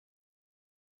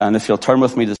And if you'll turn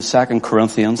with me to 2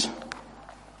 Corinthians.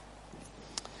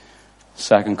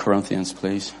 2 Corinthians,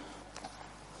 please.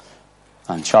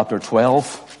 And chapter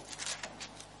 12.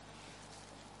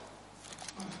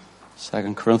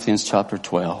 2 Corinthians chapter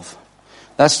 12.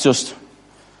 Let's just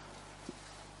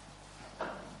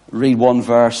read one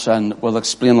verse and we'll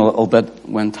explain a little bit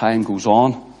when time goes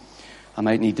on. I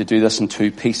might need to do this in two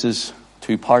pieces,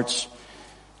 two parts.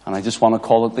 And I just want to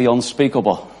call it the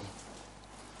unspeakable.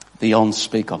 The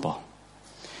unspeakable.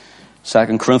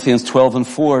 2 Corinthians 12 and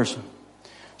 4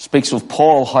 speaks of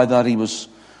Paul, how that he was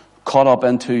caught up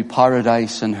into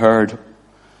paradise and heard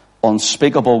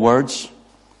unspeakable words,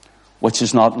 which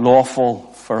is not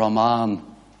lawful for a man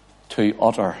to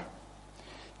utter.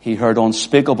 He heard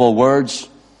unspeakable words,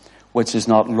 which is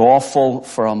not lawful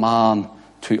for a man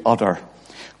to utter.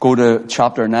 Go to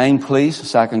chapter 9,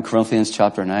 please. 2 Corinthians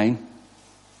chapter 9.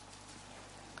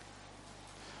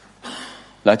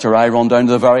 Let your eye run down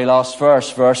to the very last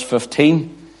verse, verse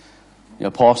 15. The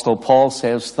Apostle Paul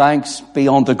says, "Thanks be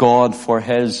unto God for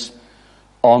his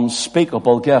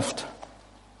unspeakable gift."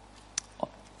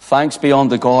 Thanks be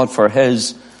unto God for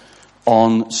his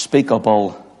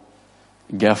unspeakable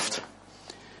gift.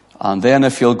 And then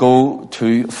if you'll go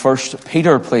to 1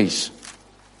 Peter, please.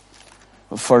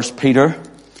 1 Peter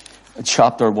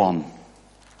chapter 1.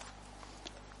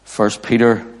 1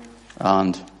 Peter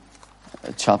and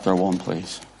chapter 1,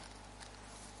 please.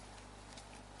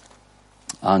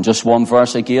 And just one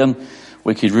verse again.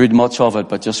 We could read much of it,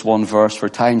 but just one verse for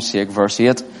time's sake. Verse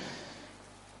 8.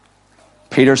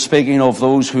 Peter, speaking of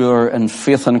those who are in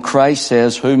faith in Christ,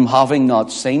 says, "Whom having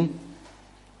not seen,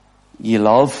 ye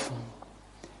love,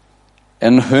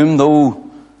 in whom though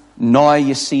now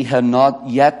ye see him not,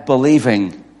 yet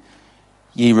believing,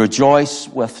 ye rejoice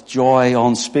with joy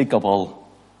unspeakable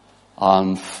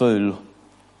and full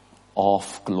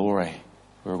of glory."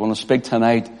 We're going to speak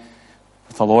tonight,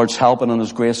 with the Lord's help and in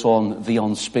his grace, on the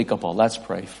unspeakable. Let's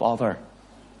pray. Father,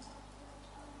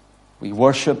 we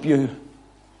worship you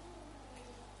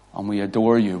and we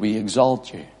adore you. We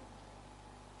exalt you.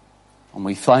 And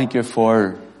we thank you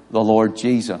for the Lord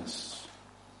Jesus.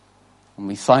 And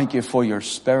we thank you for your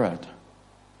Spirit.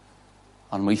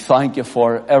 And we thank you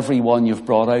for everyone you've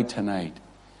brought out tonight.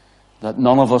 That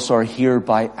none of us are here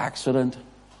by accident,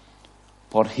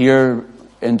 but here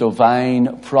in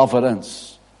divine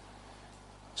providence.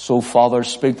 So, Father,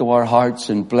 speak to our hearts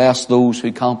and bless those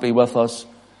who can't be with us.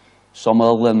 Some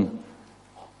of them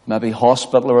maybe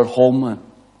hospital or at home,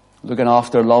 looking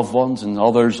after loved ones, and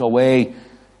others away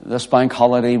this bank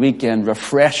holiday weekend.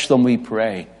 Refresh them, we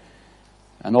pray.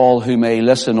 And all who may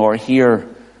listen or hear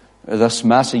this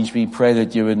message, we pray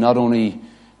that you would not only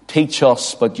teach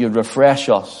us, but you'd refresh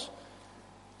us.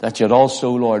 That you'd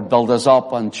also, Lord, build us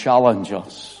up and challenge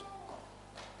us.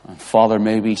 And Father,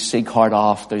 may we seek hard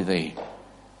after thee.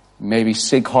 May we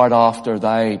seek hard after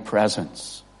thy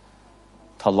presence,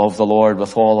 to love the Lord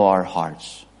with all our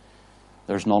hearts.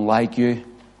 There's none like you,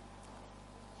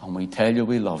 and we tell you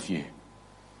we love you.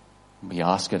 We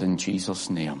ask it in Jesus'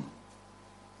 name.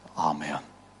 Amen.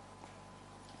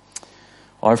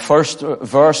 Our first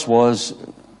verse was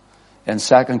in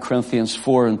 2 Corinthians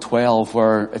 4 and 12,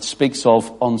 where it speaks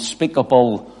of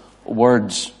unspeakable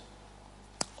words.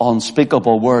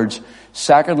 Unspeakable words.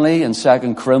 Secondly, in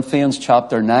 2 Corinthians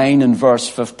chapter 9 and verse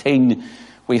 15,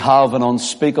 we have an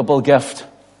unspeakable gift.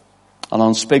 An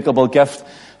unspeakable gift.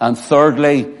 And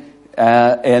thirdly,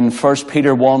 in 1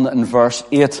 Peter 1 and verse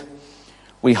 8,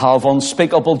 we have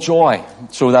unspeakable joy.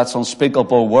 So that's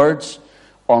unspeakable words,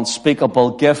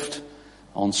 unspeakable gift,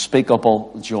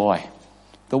 unspeakable joy.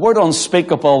 The word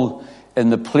unspeakable in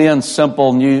the plain,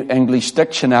 simple New English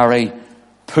Dictionary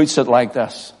puts it like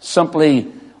this.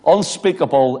 Simply,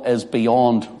 unspeakable is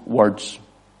beyond words.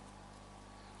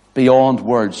 Beyond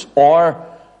words. Or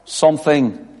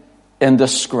something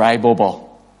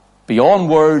indescribable. Beyond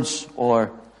words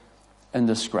or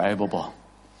indescribable.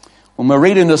 When we're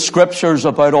reading the scriptures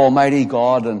about Almighty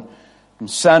God and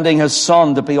sending his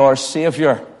Son to be our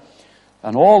Savior,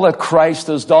 and all that Christ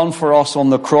has done for us on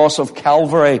the cross of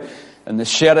Calvary and the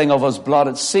shedding of his blood,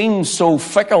 it seems so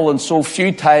fickle and so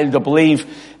futile to believe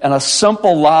in a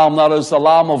simple lamb, that is the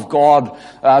Lamb of God,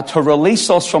 to release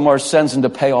us from our sins and to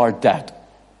pay our debt.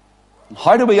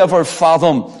 How do we ever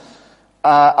fathom,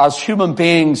 as human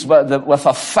beings with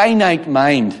a finite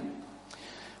mind,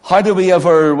 how do we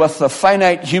ever, with the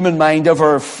finite human mind,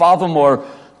 ever fathom or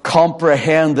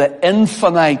comprehend the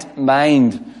infinite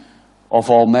mind of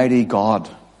Almighty God?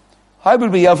 How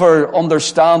would we ever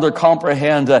understand or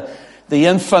comprehend the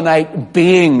infinite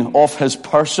being of his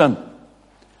person?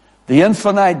 The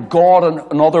infinite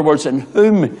God, in other words, in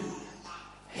whom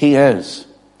he is.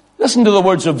 Listen to the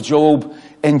words of Job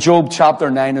in Job chapter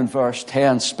 9 and verse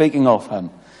 10, speaking of him.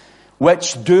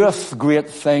 Which doeth great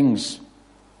things,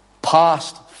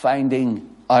 past finding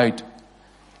out.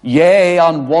 Yea,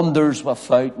 and wonders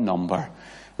without number.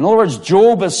 In other words,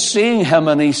 Job is seeing him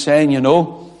and he's saying,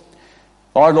 our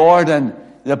Lord, in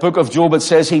the book of Job it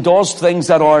says he does things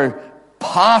that are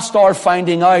past our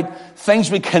finding out,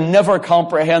 things we can never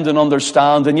comprehend and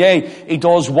understand. And yea, he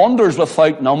does wonders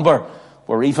without number.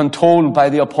 We're even told by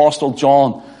the Apostle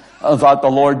John that the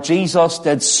Lord Jesus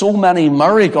did so many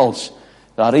miracles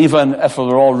that even if they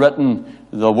were all written,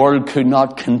 the world could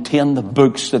not contain the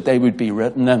books that they would be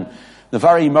written in. The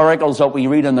very miracles that we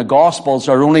read in the Gospels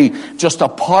are only just a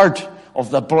part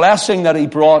of the blessing that he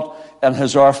brought in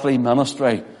his earthly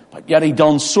ministry. But yet he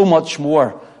done so much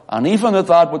more. And even at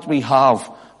that which we have,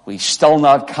 we still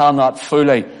cannot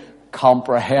fully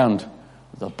comprehend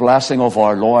the blessing of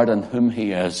our Lord and whom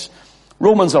he is.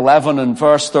 Romans 11 and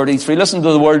verse 33. Listen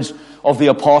to the words of the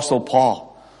Apostle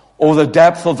Paul. Oh, the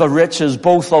depth of the riches,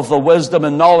 both of the wisdom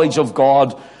and knowledge of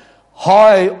God.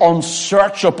 How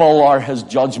unsearchable are his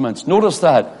judgments. Notice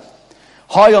that.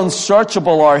 How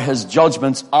unsearchable are his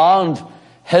judgments and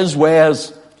his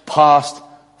ways past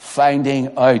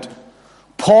finding out.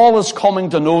 Paul is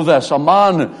coming to know this. A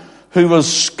man who was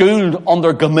schooled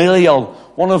under Gamaliel,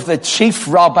 one of the chief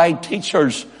rabbi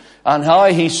teachers. And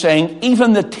how he's saying,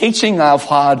 even the teaching I've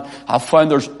had, I've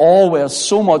found there's always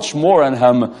so much more in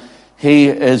him. He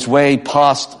is way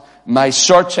past my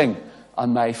searching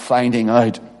and my finding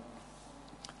out.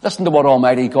 Listen to what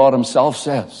Almighty God himself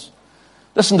says.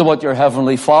 Listen to what your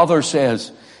heavenly Father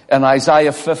says in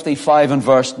Isaiah 55 and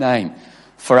verse 9.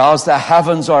 For as the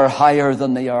heavens are higher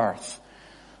than the earth,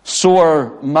 so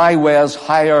are my ways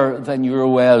higher than your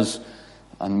ways,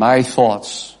 and my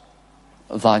thoughts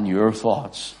than your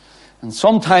thoughts. And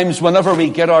sometimes whenever we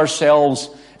get ourselves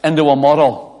into a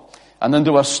muddle and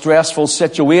into a stressful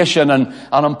situation and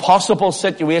an impossible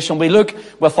situation, we look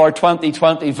with our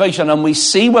 2020 vision and we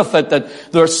see with it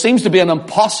that there seems to be an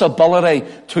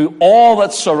impossibility to all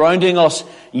that's surrounding us.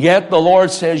 Yet the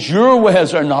Lord says, your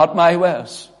ways are not my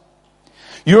ways.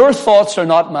 Your thoughts are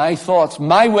not my thoughts.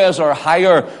 My ways are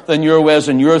higher than your ways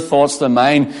and your thoughts than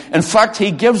mine. In fact,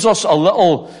 he gives us a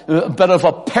little bit of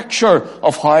a picture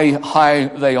of how high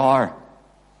they are.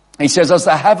 He says, as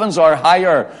the heavens are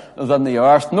higher than the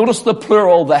earth. Notice the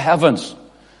plural, the heavens.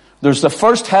 There's the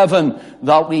first heaven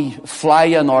that we fly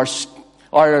in, our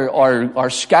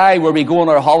sky where we go on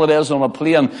our holidays on a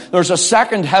plane. There's a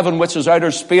second heaven which is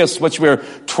outer space, which we're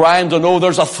trying to know.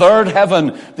 There's a third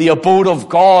heaven, the abode of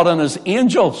God and his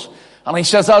angels. And he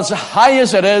says, as high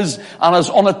as it is and as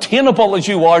unattainable as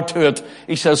you are to it,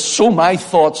 he says, so my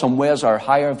thoughts and ways are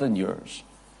higher than yours.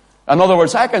 In other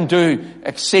words, I can do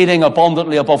exceeding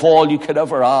abundantly above all you could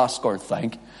ever ask or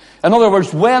think. In other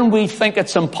words, when we think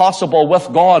it's impossible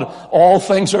with God, all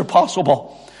things are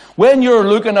possible. When you're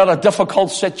looking at a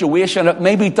difficult situation, it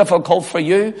may be difficult for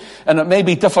you and it may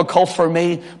be difficult for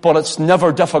me, but it's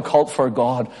never difficult for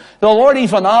God. The Lord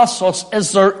even asks us,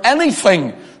 is there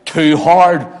anything too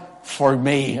hard for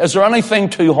me? Is there anything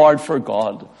too hard for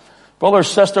God? Brother,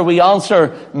 sister, we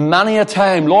answer many a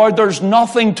time, Lord, there's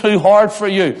nothing too hard for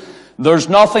you. There's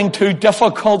nothing too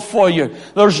difficult for you.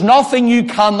 There's nothing you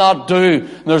cannot do.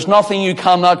 There's nothing you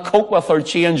cannot cope with or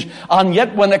change. And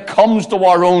yet when it comes to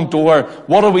our own door,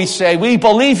 what do we say? We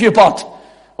believe you, but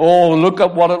oh, look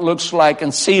at what it looks like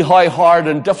and see how hard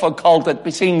and difficult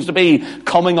it seems to be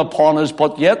coming upon us.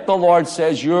 But yet the Lord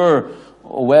says, your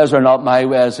ways are not my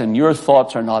ways and your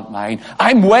thoughts are not mine.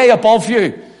 I'm way above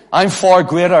you. I'm far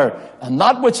greater. And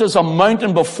that which is a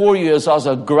mountain before you is as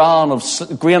a grain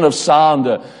of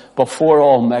sand before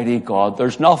Almighty God.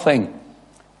 There's nothing,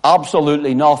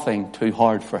 absolutely nothing too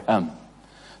hard for him.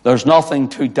 There's nothing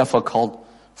too difficult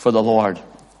for the Lord.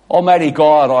 Almighty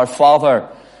God, our Father,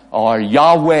 our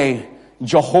Yahweh,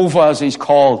 Jehovah as he's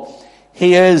called,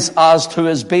 he is as to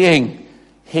his being.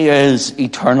 He is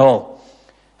eternal.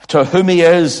 To whom he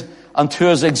is and to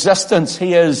his existence,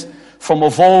 he is from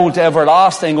of old to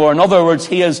everlasting, or in other words,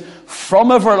 he is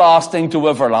from everlasting to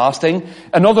everlasting.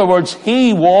 In other words,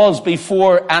 he was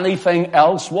before anything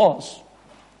else was.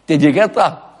 Did you get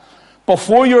that?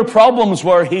 Before your problems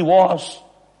were, he was.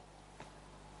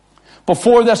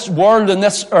 Before this world and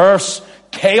this earth's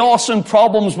chaos and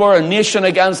problems were, and nation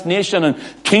against nation and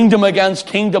kingdom against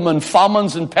kingdom and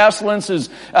famines and pestilences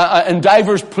in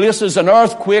diverse places and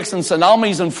earthquakes and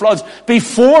tsunamis and floods.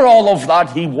 Before all of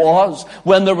that, he was.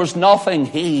 When there was nothing,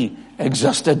 he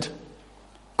existed.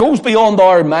 Goes beyond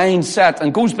our mindset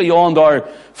and goes beyond our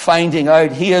finding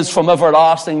out. He is from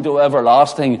everlasting to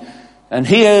everlasting. And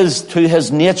he is to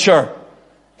his nature.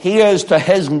 He is to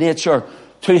his nature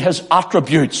to his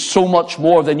attributes, so much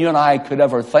more than you and I could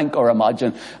ever think or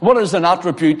imagine. What is an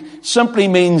attribute? Simply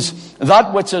means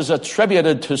that which is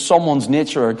attributed to someone's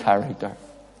nature or character.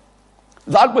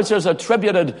 That which is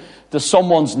attributed to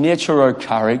someone's nature or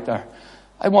character.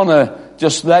 I want to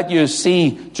just let you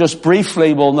see, just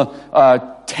briefly, 10,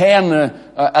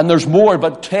 and there's more,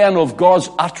 but 10 of God's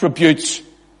attributes.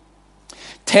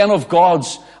 10 of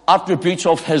God's attributes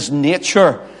of his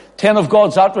nature. 10 of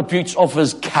God's attributes of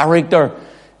his character.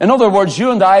 In other words,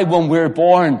 you and I, when we're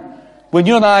born, when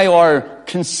you and I are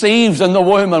conceived in the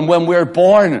womb and when we're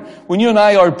born, when you and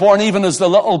I are born, even as the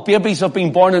little babies have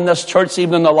been born in this church,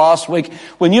 even in the last week,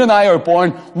 when you and I are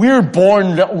born, we're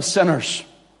born little sinners.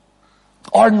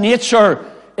 Our nature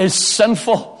is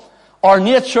sinful. Our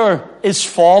nature is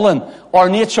fallen. Our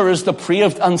nature is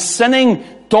depraved. And sinning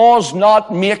does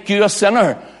not make you a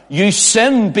sinner. You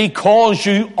sin because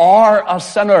you are a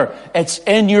sinner. It's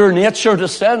in your nature to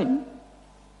sin.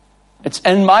 It's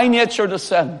in my nature to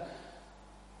sin.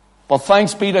 But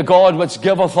thanks be to God which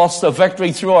giveth us the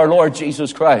victory through our Lord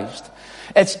Jesus Christ.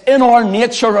 It's in our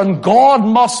nature, and God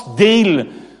must deal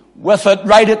with it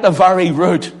right at the very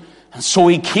root. And so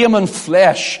he came in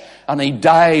flesh and he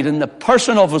died in the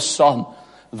person of his Son,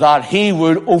 that he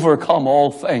would overcome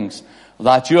all things.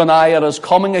 That you and I, at his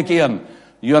coming again,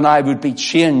 you and I would be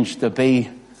changed to be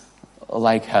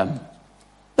like him.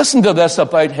 Listen to this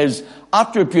about his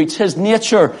attributes, his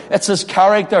nature. It's his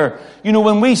character. You know,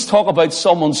 when we talk about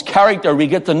someone's character, we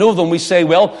get to know them. We say,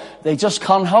 well, they just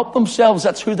can't help themselves.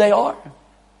 That's who they are.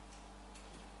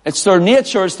 It's their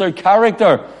nature. It's their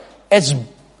character. It's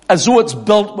as though it's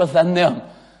built within them.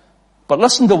 But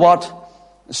listen to what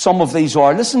some of these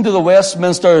are. Listen to the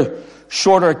Westminster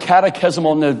Shorter Catechism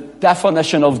on the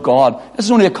definition of God. This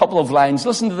is only a couple of lines.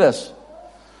 Listen to this.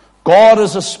 God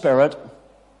is a spirit,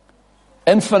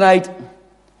 infinite,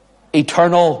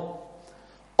 eternal,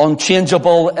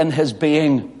 unchangeable in his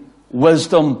being,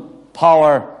 wisdom,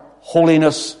 power,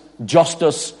 holiness,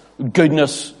 justice,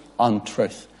 goodness, and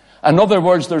truth. In other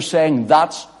words, they're saying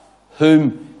that's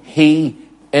whom he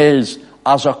is,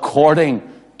 as according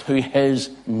to his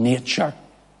nature.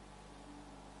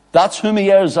 That's whom he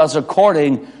is, as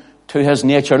according to his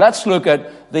nature. Let's look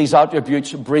at these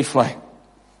attributes briefly.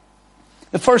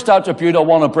 The first attribute I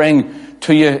want to bring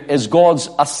to you is God's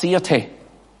aseity.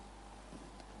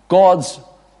 God's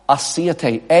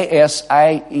aseity.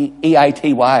 A-S-I-E-I-T-Y.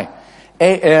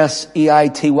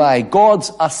 A-S-E-I-T-Y.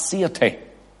 God's aseity.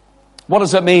 What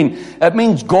does it mean? It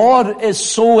means God is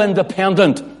so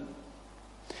independent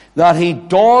that he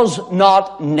does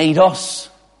not need us.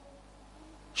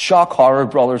 Shock horror,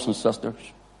 brothers and sisters.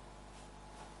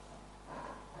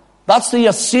 That's the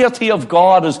aseity of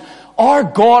God. Is our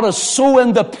God is so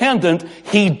independent,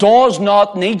 he does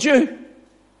not need you.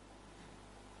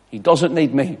 He doesn't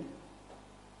need me.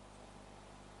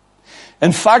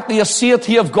 In fact, the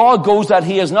aseity of God goes that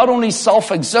he is not only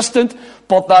self-existent,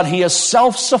 but that he is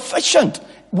self-sufficient.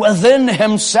 Within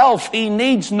himself, he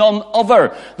needs none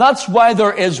other. That's why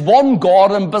there is one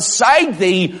God, and beside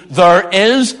thee there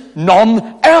is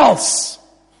none else.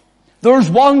 There's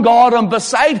one God, and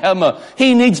beside him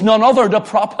he needs none other to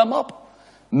prop him up.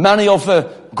 Many of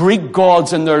the Greek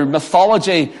gods in their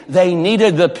mythology, they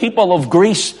needed the people of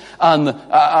Greece and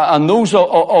those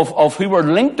of who were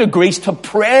linked to Greece to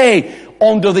pray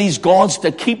unto these gods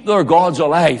to keep their gods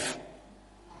alive.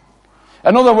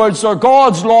 In other words, their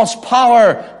gods lost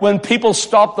power when people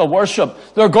stopped the worship.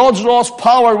 Their gods lost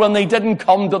power when they didn't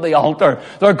come to the altar.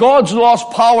 Their gods lost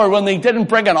power when they didn't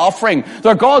bring an offering.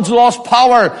 Their gods lost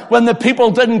power when the people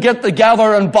didn't get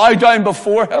together and bow down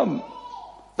before him.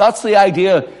 That's the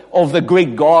idea of the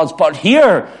Greek gods. But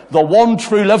here, the one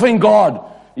true living God,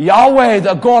 Yahweh,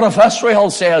 the God of Israel,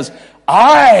 says,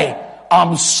 I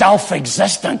am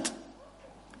self-existent,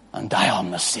 and I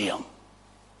am the same.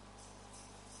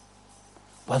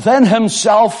 Within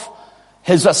himself,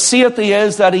 his aseity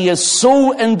is that he is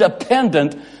so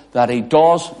independent that he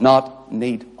does not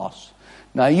need us.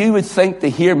 Now, you would think to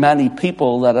hear many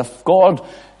people that if God,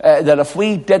 that if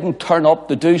we didn't turn up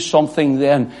to do something,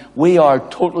 then we are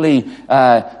totally,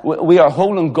 we are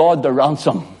holding God to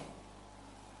ransom.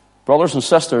 Brothers and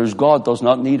sisters, God does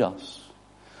not need us,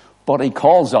 but he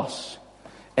calls us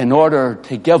in order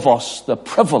to give us the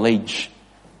privilege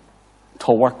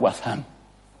to work with him.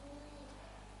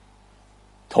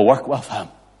 To work with him.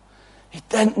 He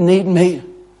didn't need me,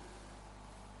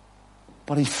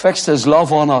 but he fixed his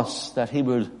love on us that he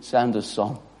would send his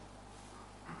son.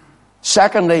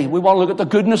 Secondly, we want to look at the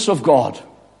goodness of God.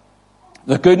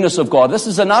 The goodness of God. This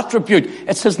is an attribute.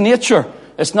 It's his nature.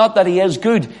 It's not that he is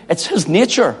good. It's his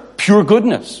nature. Pure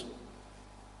goodness.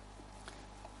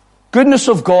 Goodness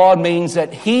of God means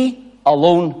that He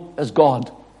alone is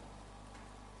God.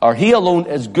 Or He alone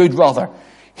is good, rather.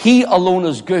 He alone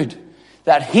is good.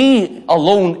 That He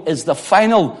alone is the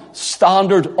final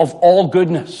standard of all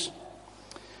goodness.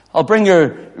 I'll bring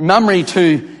your memory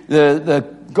to the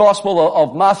Gospel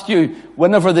of Matthew.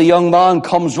 Whenever the young man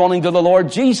comes running to the Lord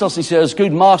Jesus, he says,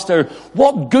 "Good Master,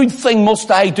 what good thing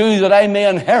must I do that I may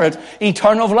inherit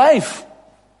eternal life?"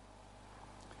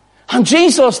 And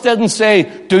Jesus didn't say,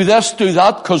 "Do this, do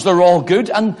that," because they're all good.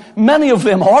 And many of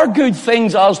them are good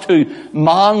things as to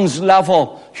man's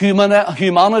level,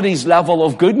 humanity's level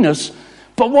of goodness.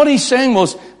 But what he's saying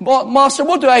was, "Master,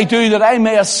 what do I do that I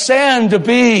may ascend to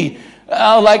be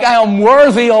like I am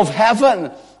worthy of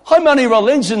heaven?" How many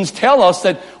religions tell us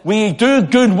that we do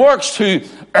good works to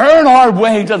earn our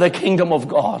way to the kingdom of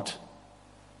God?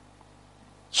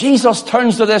 Jesus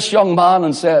turns to this young man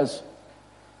and says,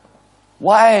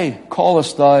 "Why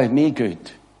callest thou me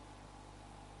good?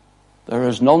 There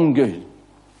is none good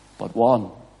but one,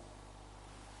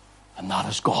 and that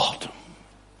is God."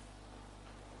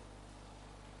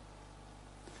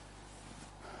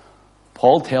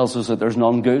 Paul tells us that there's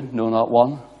none good, no, not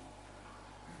one.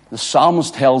 The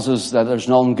psalmist tells us that there's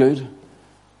none good,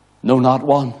 no, not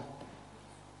one.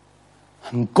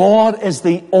 And God is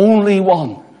the only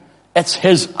one. It's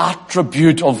His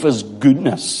attribute of His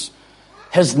goodness.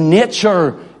 His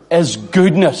nature is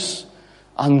goodness.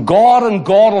 And God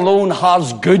alone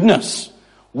has goodness.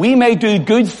 We may do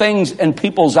good things in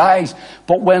people's eyes,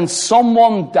 but when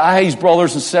someone dies,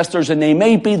 brothers and sisters, and they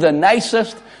may be the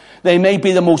nicest, they may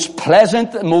be the most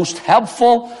pleasant, the most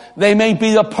helpful. They may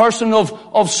be the person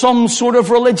of some sort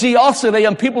of religiosity.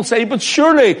 And people say, "But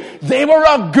surely they were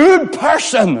a good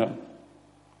person."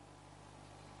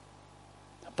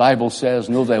 The Bible says,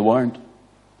 no, they weren't.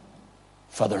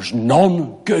 For there's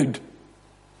none good.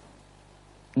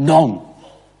 None.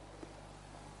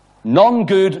 None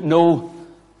good, no,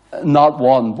 not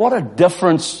one. What a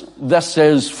difference this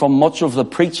is from much of the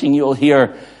preaching you'll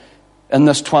hear in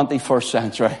this 21st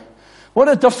century. What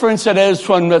a difference it is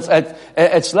when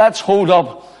it's let's hold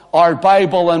up our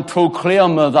Bible and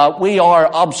proclaim that we are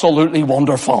absolutely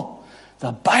wonderful.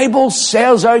 The Bible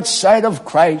says outside of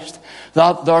Christ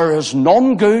that there is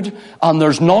none good and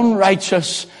there's none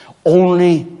righteous,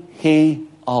 only He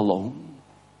alone.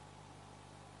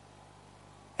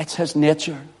 It's His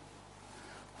nature.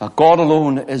 That God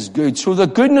alone is good. So the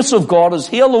goodness of God is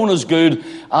He alone is good,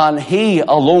 and He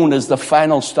alone is the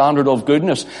final standard of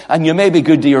goodness. And you may be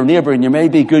good to your neighbor, and you may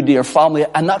be good to your family,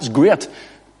 and that's great.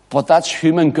 But that's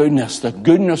human goodness. The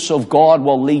goodness of God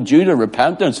will lead you to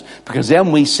repentance, because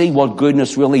then we see what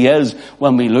goodness really is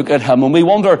when we look at Him. And we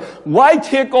wonder, why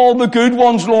take all the good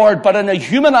ones, Lord? But in the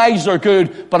human eyes they're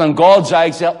good, but in God's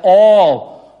eyes they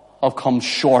all have come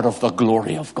short of the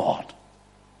glory of God.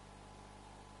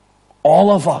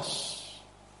 All of us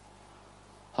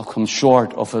have come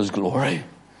short of His glory.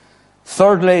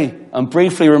 Thirdly, and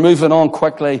briefly, we're moving on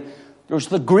quickly, there's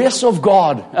the grace of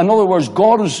God. In other words,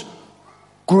 God is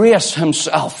grace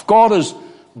Himself. God is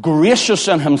gracious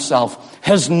in Himself.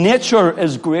 His nature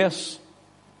is grace.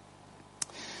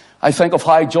 I think of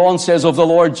how John says of the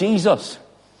Lord Jesus,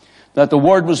 that the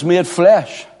Word was made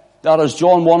flesh. That is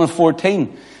John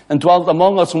 1:14. And dwelt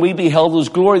among us, and we beheld His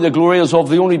glory. The glory is of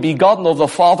the only begotten of the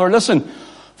Father. Listen,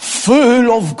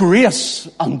 full of grace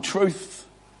and truth.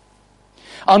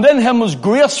 And in Him was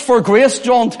grace for grace,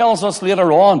 John tells us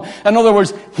later on. In other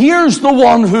words, here's the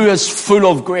one who is full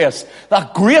of grace.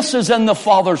 That grace is in the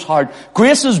Father's heart.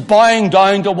 Grace is bowing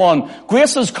down to one.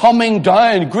 Grace is coming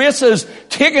down. Grace is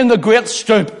taking the great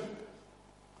stoop.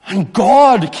 And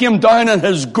God came down in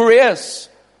His grace.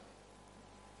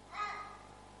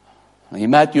 He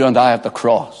met you and I at the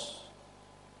cross.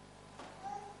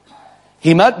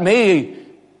 He met me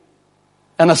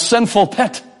in a sinful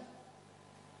pit.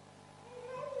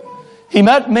 He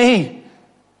met me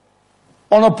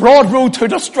on a broad road to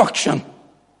destruction.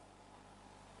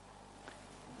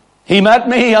 He met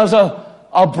me as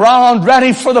a brand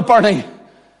ready for the burning.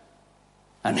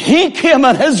 And He came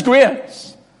in His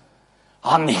grace.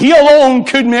 And He alone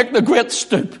could make the great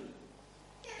stoop.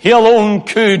 He alone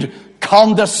could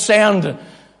condescend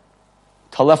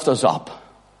to lift us up.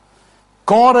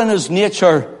 God in His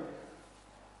nature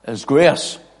is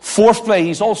grace. Fourthly,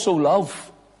 He's also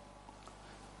love.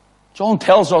 John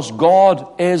tells us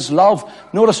God is love.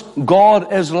 Notice,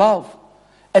 God is love.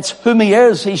 It's whom He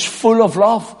is. He's full of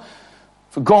love.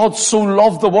 For God so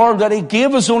loved the world that He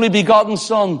gave His only begotten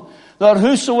Son, that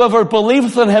whosoever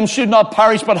believeth in Him should not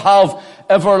perish but have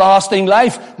everlasting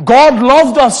life. God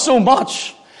loved us so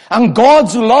much. And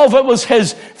God's love, it was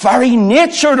His very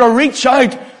nature to reach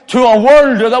out to a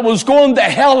world that was going to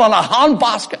hell in a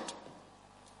handbasket.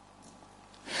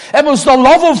 It was the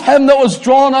love of him that was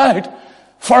drawn out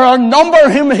for a number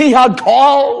whom he had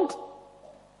called.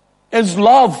 His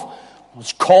love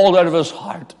was called out of his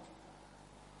heart.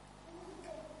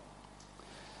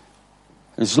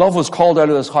 His love was called out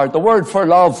of his heart. The word for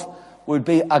love would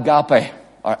be agape,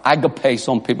 or agape,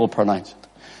 some people pronounce it.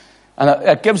 And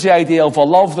it gives the idea of a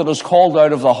love that is called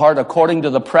out of the heart according to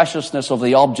the preciousness of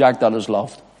the object that is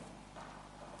loved.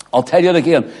 I'll tell you it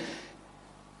again.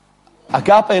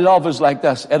 Agape love is like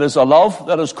this. It is a love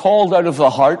that is called out of the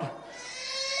heart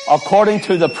according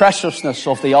to the preciousness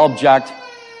of the object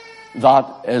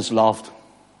that is loved.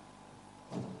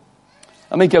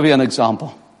 Let me give you an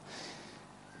example.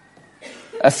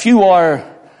 If you are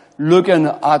looking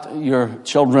at your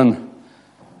children,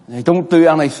 they don't do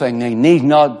anything. They need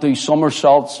not do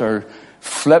somersaults or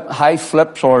high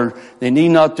flips, or they need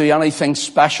not do anything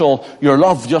special. Your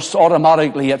love just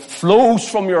automatically, it flows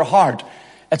from your heart.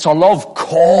 It's a love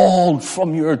called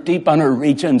from your deep inner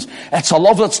regions. It's a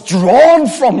love that's drawn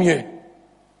from you.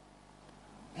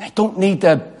 They don't need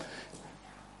to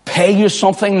pay you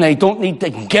something. They don't need to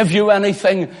give you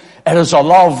anything. It is a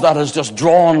love that is just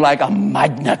drawn like a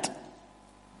magnet.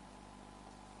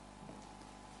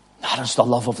 That is the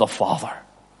love of the Father.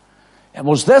 It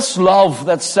was this love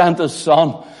that sent His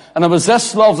Son. And it was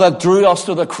this love that drew us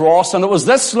to the cross. And it was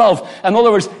this love. In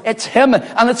other words, it's Him.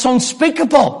 And it's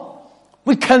unspeakable.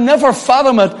 We can never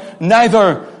fathom it.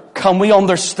 Neither can we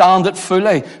understand it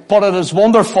fully. But it is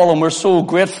wonderful, and we're so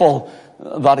grateful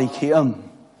that He came.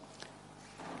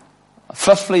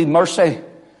 Fifthly, mercy.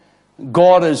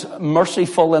 God is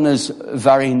merciful in His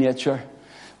very nature.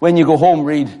 When you go home,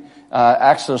 read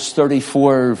Exodus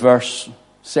 34 verse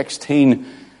 16.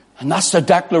 And that's the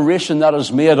declaration that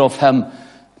is made of Him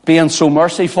being so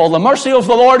merciful. The mercy of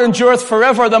the Lord endureth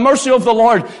forever. The mercy of the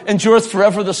Lord endureth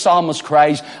forever, the psalmist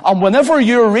cries. And whenever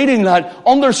you're reading that,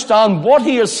 understand what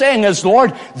he is saying is,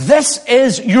 Lord, this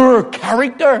is your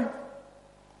character.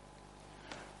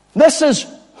 This is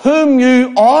whom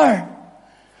you are.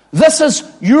 This is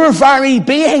your very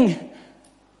being.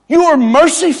 You are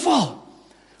merciful.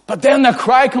 But then the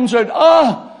cry comes out,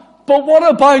 but what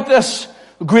about this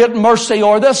great mercy,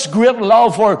 or this great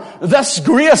love, or this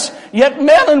grace? Yet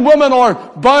men and women are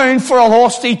bound for a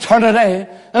lost eternity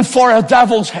and for a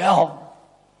devil's hell.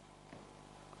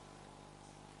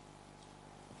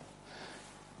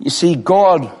 You see,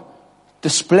 God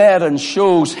displayed and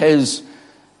shows His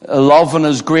love and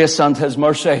His grace and His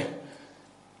mercy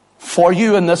for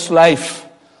you in this life,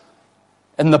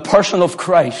 in the person of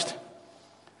Christ.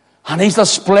 And He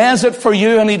displays it for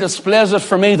you, and He displays it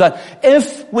for me, that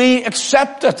if we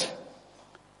accept it,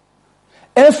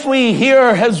 if we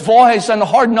hear His voice and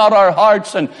harden not our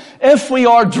hearts, and if we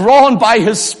are drawn by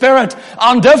His Spirit,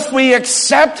 and if we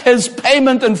accept His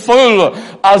payment in full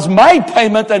as my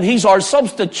payment, and He's our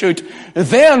substitute,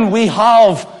 then we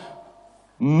have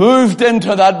moved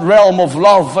into that realm of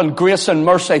love and grace and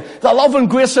mercy. The love and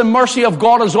grace and mercy of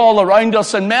God is all around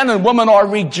us, and men and women are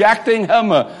rejecting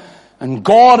Him. And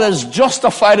God is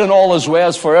justified in all His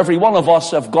ways for every one of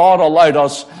us, if God allowed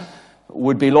us,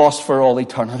 would be lost for all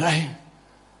eternity.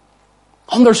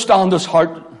 Understand His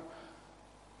heart.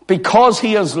 Because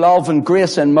He is love and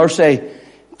grace and mercy,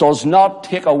 does not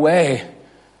take away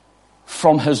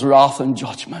from His wrath and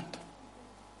judgment.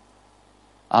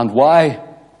 And why?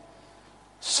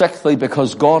 Sixthly,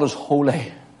 because God is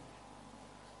holy.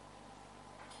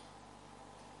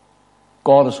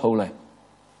 God is holy.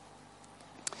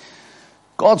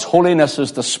 God's holiness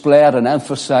is displayed and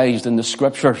emphasized in the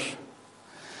Scriptures.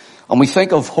 And we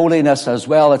think of holiness as,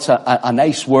 well, it's a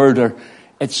nice word, or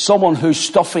it's someone who's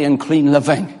stuffy and clean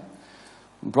living.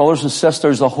 Brothers and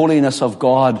sisters, the holiness of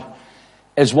God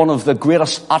is one of the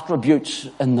greatest attributes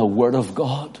in the Word of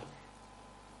God.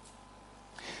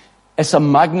 It's a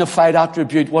magnified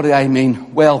attribute. What do I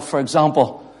mean? Well, for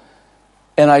example,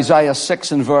 in Isaiah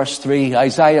 6 and verse 3,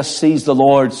 Isaiah sees the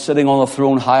Lord sitting on the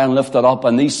throne high and lifted up,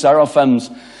 and these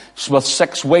seraphims with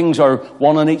 6 wings are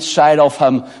one on each side of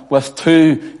Him. With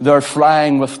 2 they're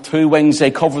flying, with 2 wings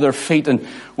they cover their feet, and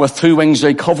with 2 wings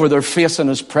they cover their face in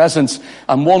His presence.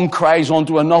 And one cries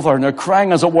unto another, and they're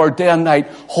crying as it were day and night,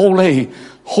 Holy,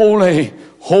 holy,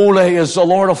 holy is the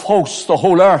Lord of hosts, the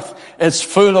whole earth is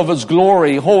full of His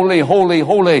glory. Holy, holy,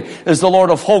 holy is the Lord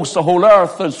of hosts, the whole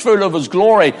earth is full of His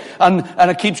glory. And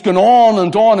it keeps going on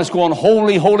and on. It's going,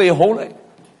 holy, holy, holy.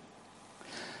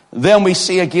 Then we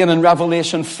see again in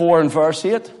Revelation 4 and verse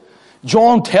 8,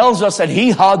 John tells us that he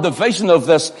had the vision of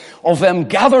this, of them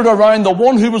gathered around the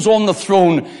one who was on the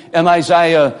throne in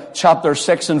Isaiah chapter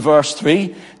 6 and verse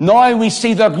 3. Now we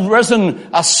see the risen,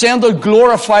 ascended,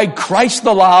 glorified Christ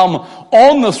the Lamb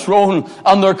on the throne,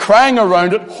 and they're crying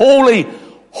around it, Holy,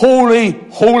 holy,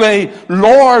 holy,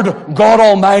 Lord God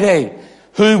Almighty,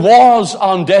 who was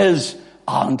and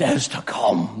is to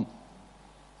come.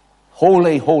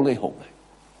 Holy, holy, holy.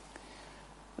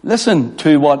 Listen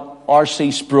to what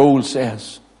R.C. Sproul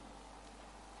says.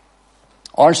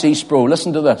 R.C. Sproul,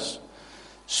 listen to this.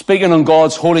 Speaking on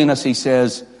God's holiness, he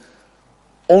says,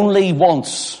 only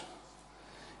once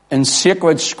in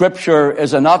sacred scripture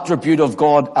is an attribute of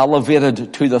God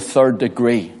elevated to the third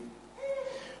degree.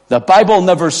 The Bible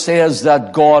never says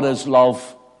that God is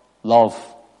love, love,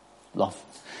 love.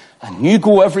 And you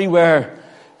go everywhere,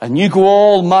 and you go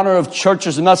all manner of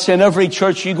churches. I'm not saying every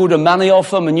church, you go to many of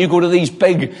them, and you go to these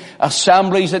big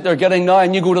assemblies that they're getting now,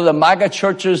 and you go to the mega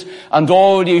churches, and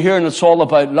all you hear, and it's all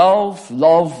about love,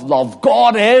 love, love.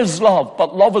 God is love,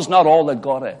 but love is not all that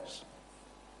God is.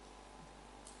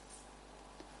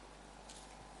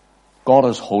 God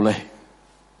is holy,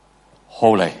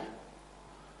 holy,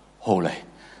 holy.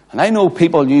 And I know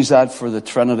people use that for the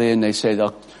Trinity, and they say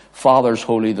the Father's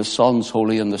holy, the Son's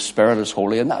holy, and the Spirit is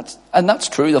holy. And that's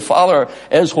true. The Father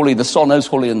is holy, the Son is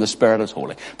holy, and the Spirit is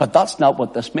holy. But that's not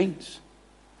what this means.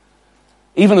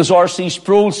 Even as R.C.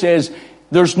 Sproul says,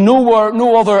 there's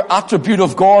no other attribute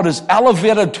of God is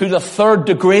elevated to the third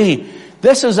degree.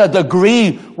 This is a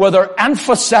degree where they're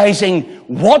emphasizing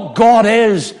what God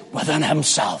is within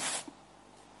himself.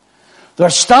 They're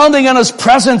standing in his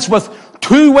presence with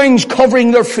two wings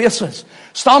covering their faces.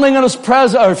 Standing in his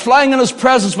presence, or flying in his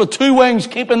presence with two wings,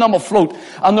 keeping them afloat.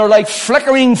 And they're like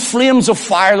flickering flames of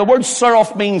fire. The word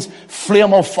seraph means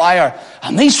flame of fire.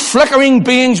 And these flickering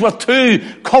beings with two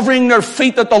covering their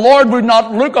feet, that the Lord would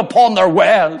not look upon their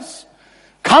ways,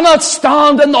 cannot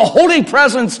stand in the holy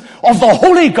presence of the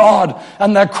holy God.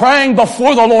 And they're crying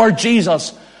before the Lord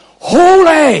Jesus,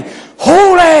 Holy,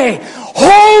 holy,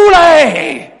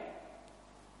 holy.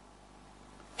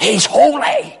 He's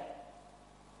holy.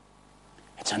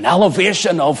 It's an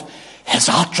elevation of his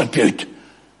attribute,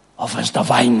 of his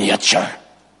divine nature.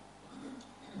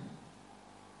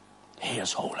 He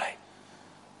is holy.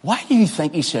 Why do you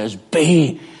think he says,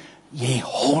 be ye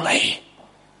holy,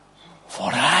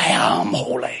 for I am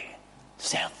holy,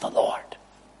 saith the Lord?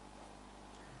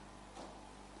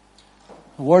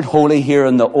 The word holy here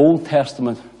in the Old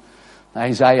Testament,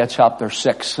 Isaiah chapter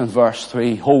 6 and verse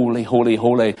 3, holy, holy,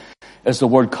 holy, is the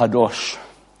word kadosh.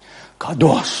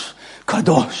 Kadosh.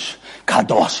 Kadosh,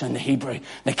 Kadosh in the Hebrew.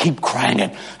 They keep crying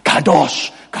it.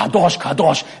 Kadosh, Kadosh,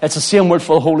 Kadosh. It's the same word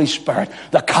for the Holy Spirit.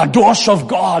 The Kadosh of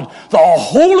God. The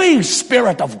Holy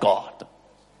Spirit of God.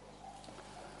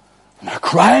 And they're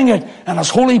crying it in his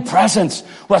holy presence.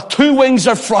 With two wings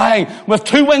they're flying. With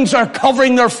two wings they're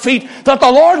covering their feet. That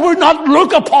the Lord would not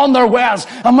look upon their ways.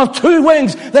 And with two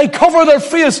wings they cover their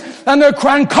face. And they're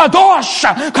crying, Kadosh,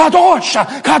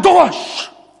 Kadosh, Kadosh.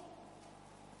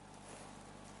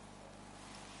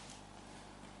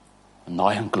 Now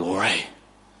in glory,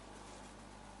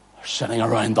 they're sitting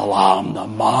around the Lamb, the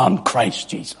man Christ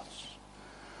Jesus,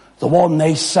 the one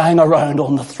they sang around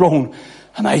on the throne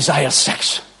in Isaiah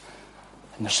 6.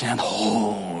 And they're saying,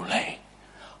 holy,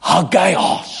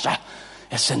 Hagios.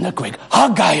 It's in the Greek,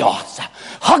 Hagios,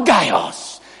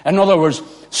 Hagios. In other words,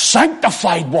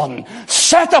 sanctified one,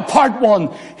 set apart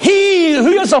one, he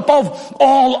who is above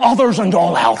all others and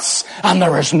all else, and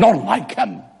there is none like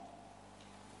him.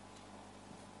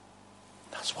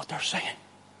 That's what they're saying.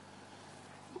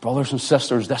 Brothers and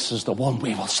sisters, this is the one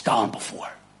we will stand before.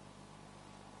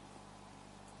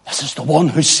 This is the one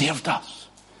who saved us.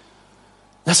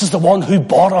 This is the one who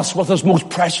bought us with his most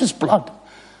precious blood.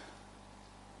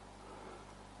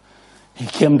 He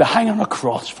came to hang on a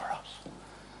cross for us.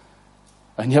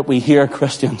 And yet we hear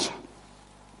Christians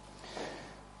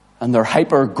and their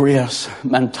hyper-grace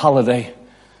mentality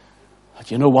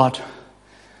that, you know what?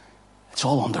 It's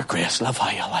all under grace. Live how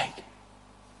you like.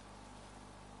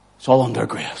 It's all under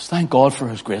grace. Thank God for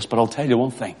his grace. But I'll tell you one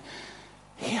thing.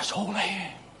 He is holy.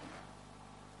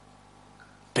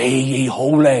 Be ye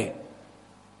holy,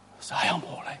 as I am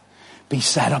holy. Be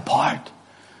set apart.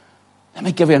 Let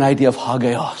me give you an idea of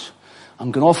Hagios. I'm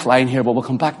going offline here, but we'll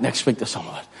come back next week to some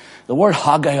of it. The word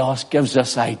Hagios gives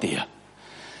this idea.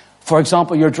 For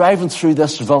example, you're driving through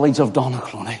this village of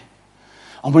Donaghcloney.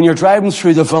 And when you're driving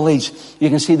through the village, you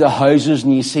can see the houses,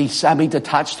 and you see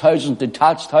semi-detached houses and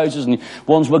detached houses, and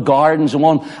ones with gardens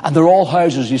and they're all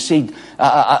houses. You see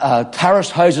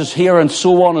terraced houses here and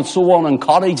so on, and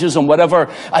cottages and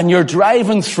whatever. And you're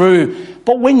driving through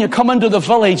But when you come into the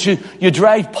village, you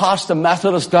drive past the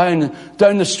Methodist down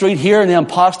the street here, and then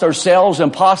past ourselves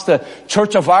and past the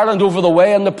Church of Ireland over the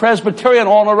way and the Presbyterian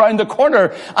on around the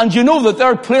corner. And you know that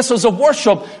they're places of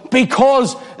worship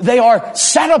because they are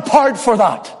set apart for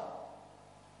that.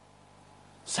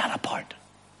 Set apart.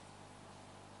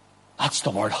 That's the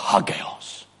word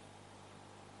hagios.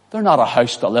 They're not a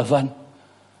house to live in.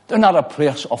 They're not a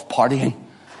place of partying.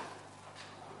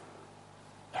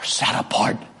 They're set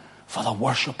apart for the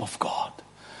worship of God.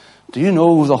 Do you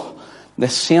know the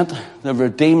saint, the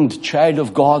redeemed child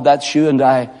of God, that's you and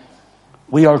I,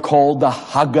 we are called the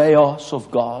hagios of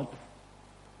God.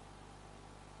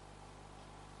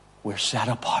 We're set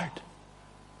apart.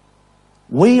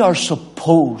 We are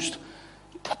supposed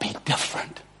to be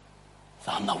different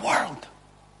than the world.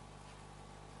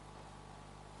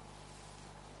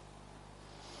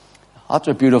 The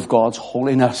attribute of God's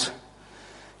holiness.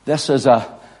 This is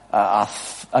a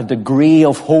degree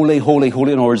of holy. In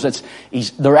other words,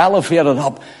 they're elevated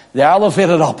up. They're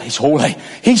elevated up. He's holy.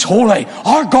 He's holy.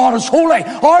 Our God is holy.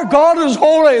 Our God is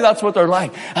holy. That's what they're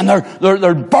like. And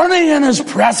they're burning in His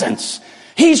presence.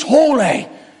 He's holy.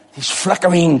 These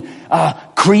flickering,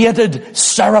 created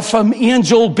seraphim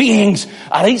angel beings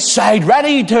at each side,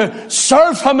 ready to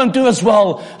serve Him and do His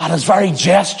will at His very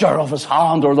gesture of His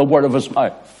hand or the word of His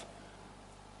mouth.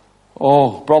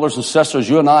 Oh, brothers and sisters,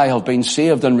 you and I have been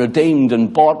saved and redeemed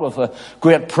and bought with a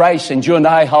great price, and you and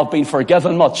I have been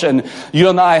forgiven much, and you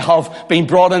and I have been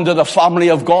brought into the family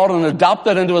of God and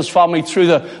adopted into His family through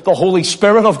the Holy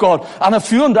Spirit of God. And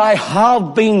if you and I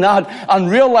have been that and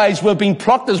realize we've been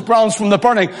plucked as brands from the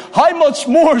burning, how much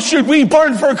more should we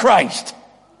burn for Christ?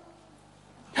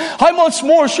 How much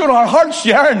more should our hearts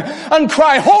yearn and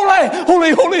cry, holy,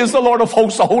 holy, holy is the Lord of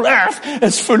hosts. The whole earth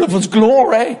is full of His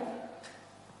glory.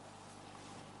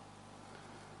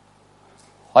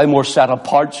 How more set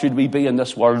apart should we be in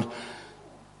this world?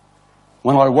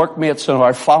 When our workmates and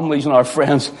our families and our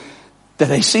friends, do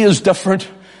they see us different?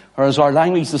 Or is our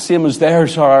language the same as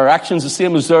theirs? Or our actions the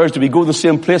same as theirs? Do we go the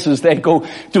same places they go?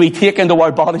 Do we take into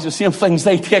our bodies the same things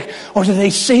they take? Or do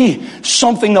they see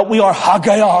something that we are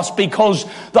hagios? Because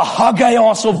the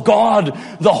hagios of God,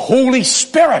 the Holy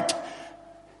Spirit,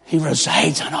 He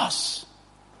resides in us.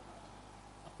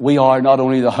 We are not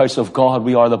only the house of God,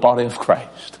 we are the body of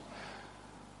Christ.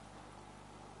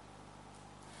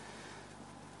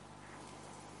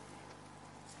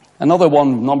 Another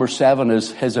one, number 7,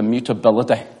 is His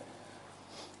immutability.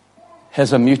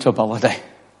 His immutability.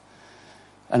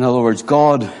 In other words,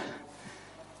 God,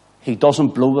 He doesn't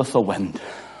blow with the wind.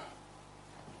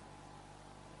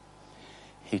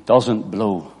 He doesn't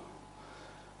blow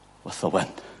with the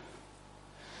wind.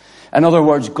 In other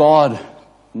words, God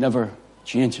never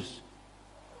changes.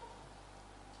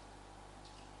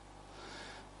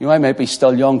 You know, I might be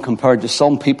still young compared to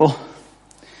some people,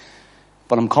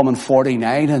 but I'm coming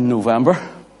 49 in November.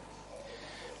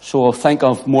 So I think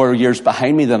I've more years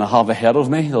behind me than I have ahead of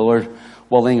me. The Lord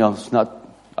willing, it's not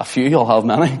a few, I'll have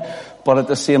many. But at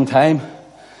the same time,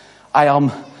 I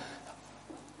am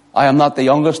not the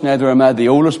youngest, neither am I the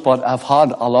oldest, but I've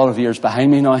had a lot of years behind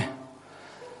me now.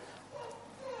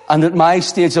 And at my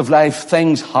stage of life,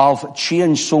 things have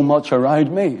changed so much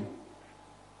around me.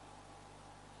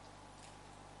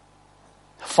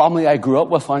 The family I grew up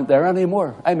with aren't there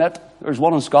anymore. I'm it. There's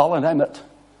one in Scotland, I'm it.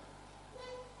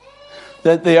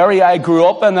 The area I grew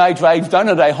up in, I drive down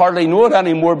it, I hardly know it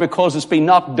anymore because it's been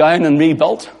knocked down and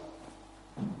rebuilt.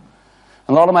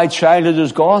 A lot of my childhood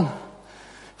is gone.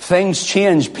 Things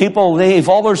change, people leave,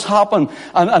 others happen,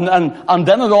 and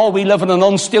then at all we live in an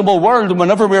unstable world. And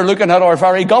whenever we're looking at our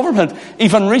very government,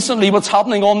 even recently what's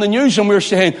happening on the news, and we're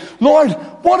saying, Lord,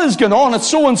 what is going on? It's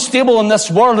so unstable in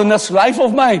this world, in this life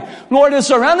of mine. Lord, is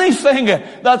there anything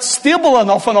that's stable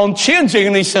enough and unchanging?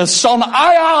 And He says, Son,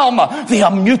 I am the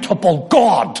immutable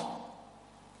God.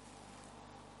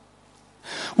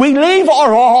 We leave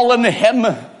our all in Him.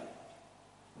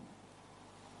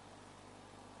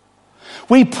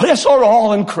 We place our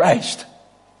all in Christ.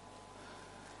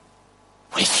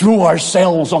 We throw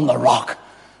ourselves on the rock,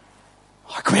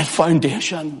 our great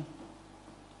foundation.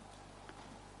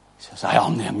 He says, I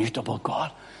am the immutable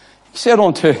God. He said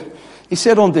unto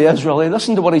Israel,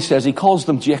 listen to what He says. He calls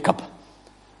them Jacob.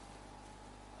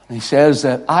 And He says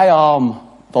that I am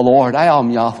the Lord, I am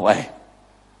Yahweh.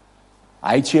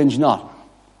 I change not.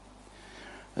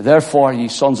 Therefore, ye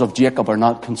sons of Jacob are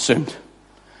not consumed.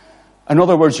 In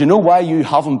other words, you know why you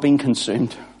haven't been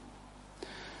consumed?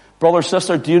 Brother,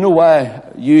 sister, do you know why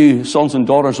you sons and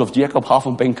daughters of Jacob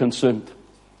haven't been consumed?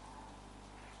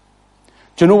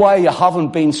 Do you know why you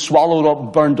haven't been swallowed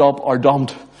up, burned up, or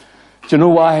dumped? Do you know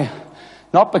why?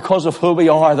 Not because of who we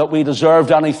are, that we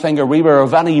deserved anything, or we were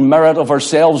of any merit of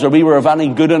ourselves, or we were of any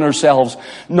good in ourselves.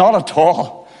 Not at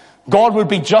all. God would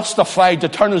be justified to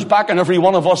turn his back on every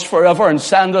one of us forever and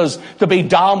send us to be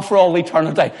damned for all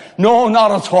eternity. No,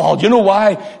 not at all. You know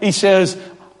why? He says,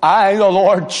 I, the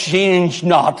Lord, change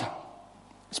not.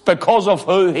 It's because of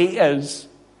who he is.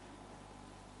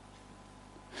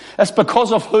 It's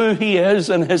because of who he is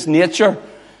in his nature.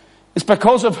 It's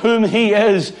because of whom he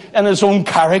is in his own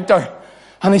character.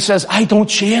 And he says, I don't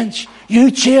change.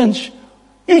 You change.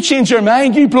 You change your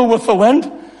mind. You blow with the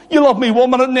wind. You love me one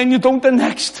minute and then you don't the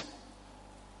next.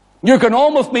 You're going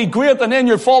on with me great and then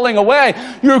you're falling away.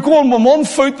 You're going with one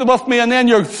foot with me and then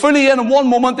you're fully in one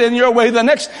moment and you're away the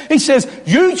next. He says,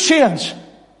 you change.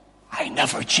 I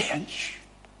never change.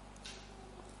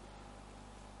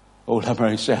 Old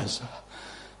Emery says,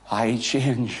 I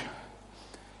change.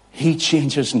 He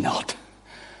changes not.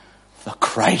 The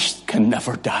Christ can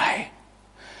never die.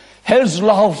 His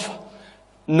love,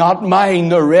 not mine,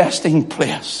 the resting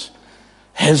place.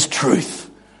 His truth,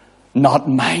 not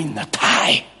mine, the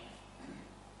tie.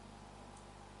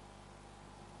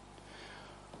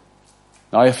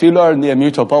 Now, if you learn the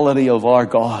immutability of our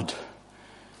God,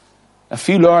 if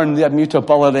you learn the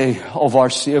immutability of our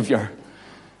Savior,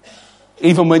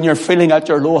 even when you're feeling at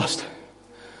your lowest,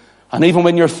 and even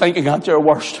when you're thinking at your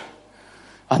worst,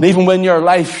 and even when your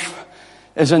life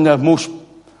is in the most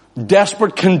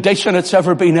desperate condition it's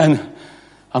ever been in,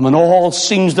 and when all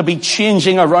seems to be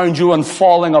changing around you and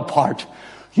falling apart,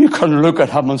 you can look at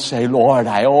him and say, Lord,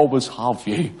 I always have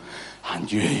you, and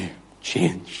you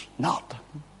change not.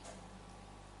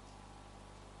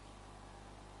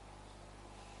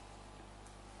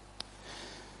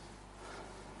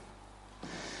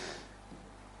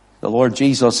 The Lord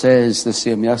Jesus says the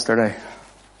same yesterday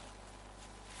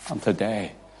and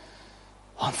today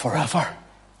and forever.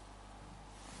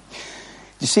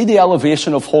 You see the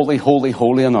elevation of holy, holy,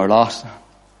 holy in our last?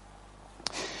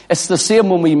 It's the same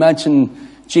when we mention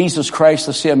Jesus Christ,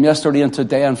 the same yesterday and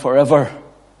today and forever.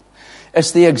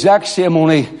 It's the exact same,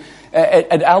 only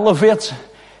it elevates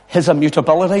his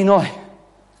immutability now.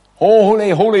 Holy,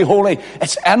 holy, holy.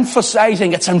 It's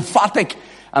emphasizing, it's emphatic,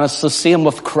 and it's the same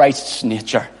with Christ's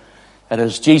nature. It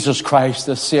is Jesus Christ,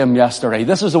 the same yesterday.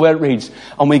 This is the way it reads.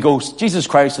 And we go, Jesus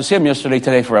Christ, the same yesterday,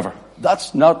 today, forever.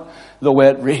 That's not the way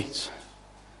it reads.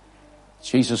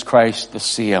 Jesus Christ, the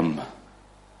same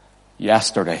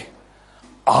yesterday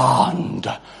and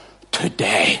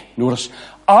today. Notice,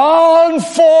 and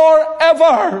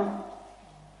forever.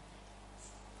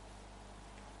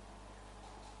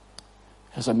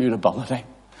 His immutability,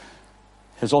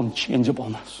 his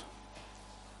unchangeableness.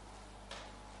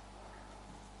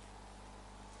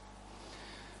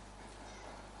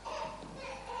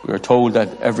 We are told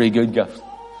that every good gift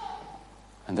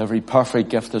and every perfect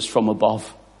gift is from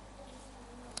above,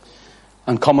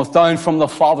 and cometh down from the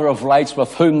Father of lights,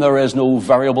 with whom there is no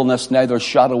variableness, neither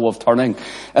shadow of turning.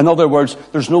 In other words,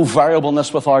 there's no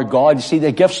variableness with our God. You see,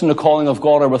 the gifts and the calling of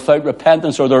God are without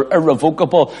repentance, or they're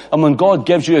irrevocable. And when God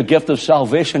gives you a gift of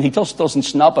salvation, he just doesn't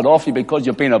snap it off you because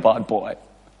you've been a bad boy,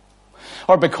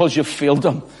 or because you've failed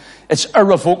him. It's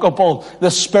irrevocable. The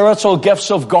spiritual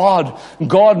gifts of God,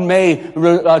 God may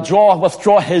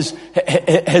withdraw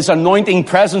his anointing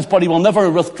presence, but he will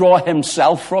never withdraw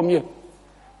himself from you.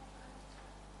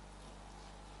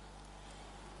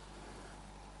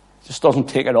 Just doesn't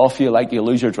take it off you like you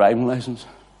lose your driving license.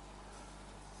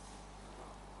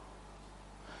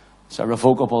 It's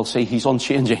irrevocable. See, he's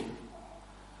unchanging.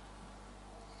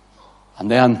 And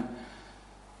then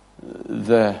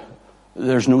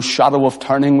there's no shadow of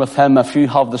turning with him. If you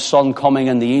have the sun coming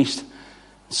in the east,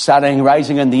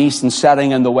 rising in the east and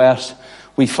setting in the west,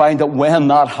 we find that when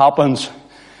that happens,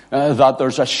 that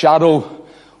there's a shadow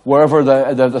wherever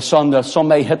the sun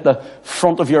may hit the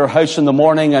front of your house in the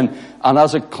morning, and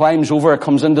as it climbs over, it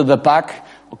comes into the back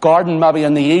garden maybe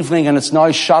in the evening, and it's now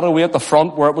shadowy at the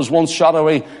front where it was once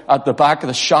shadowy at the back.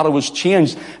 The shadow has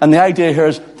changed. And the idea here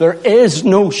is there is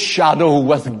no shadow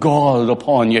with God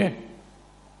upon you.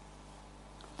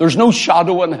 There's no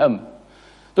shadow in him.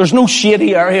 There's no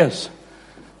shady areas.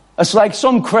 It's like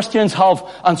some Christians have,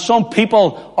 and some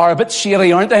people are a bit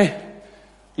shady, aren't they?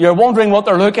 You're wondering what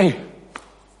they're looking.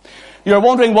 You're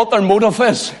wondering what their motive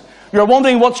is. You're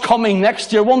wondering what's coming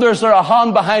next. You're wondering, is there a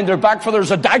hand behind their back for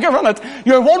there's a dagger in it?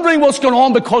 You're wondering what's going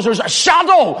on because there's a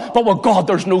shadow. But with God,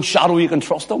 there's no shadow. You can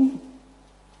trust him.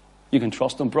 You can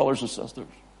trust him, brothers and sisters.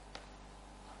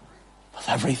 With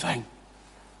everything.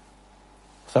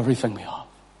 With everything we have.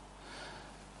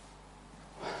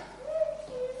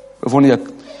 We've only a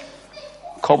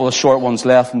couple of short ones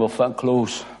left and we'll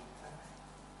close.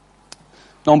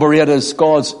 Number 8 is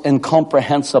God's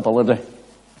incomprehensibility.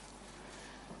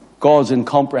 God's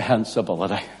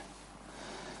incomprehensibility.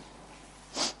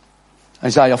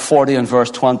 Isaiah 40 and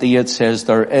verse 28 says,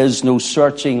 there is no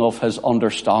searching of his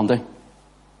understanding.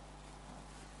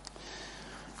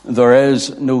 There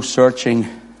is no searching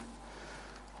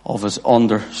of his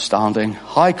understanding.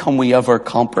 How can we ever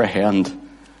comprehend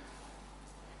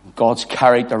God's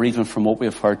character even from what we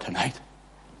have heard tonight?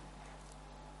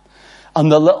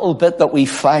 And the little bit that we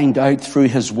find out through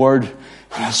his word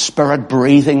and his Spirit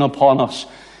breathing upon us,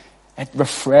 it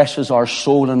refreshes our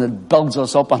soul and it builds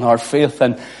us up in our faith,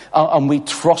 and we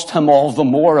trust him all the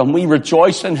more, and we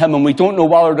rejoice in him, and we don't know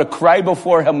whether to cry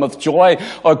before him with joy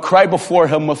or cry before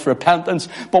him with repentance.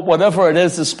 But whatever it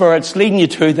is the Spirit's leading you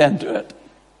to, then do it.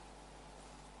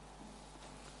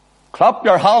 Clap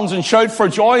your hands and shout for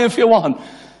joy if you want.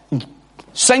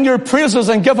 Sing your praises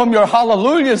and give him your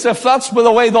hallelujahs if that's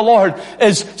the way the Lord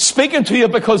is speaking to you,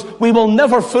 because we will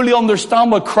never fully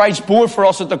understand what Christ bore for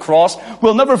us at the cross.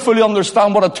 We'll never fully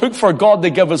understand what it took for God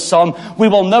to give his Son. We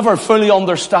will never fully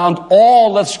understand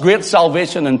all this great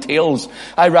salvation entails.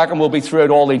 I reckon we'll be through it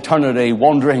all eternity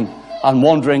wondering and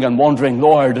wondering and wondering,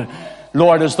 Lord,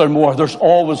 is there more? There's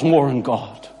always more in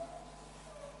God.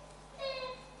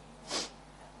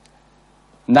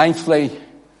 Ninthly,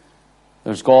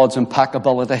 there's God's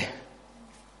impeccability.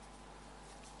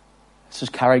 It's his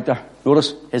character.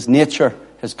 Notice his nature,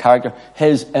 his character,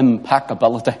 his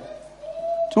impeccability. Do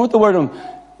you know what the word?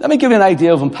 Let me give you an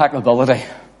idea of impeccability.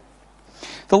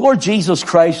 The Lord Jesus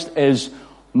Christ is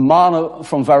man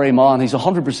from very man. He's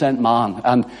 100% man.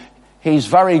 And he's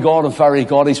very God of very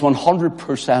God. He's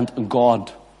 100%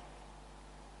 God.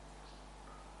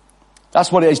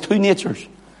 That's what it is. Two natures.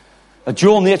 A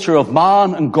dual nature of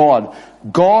man and God.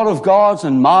 God of gods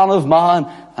and man of man,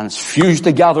 and it's fused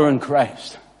together in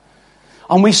Christ.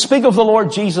 And we speak of the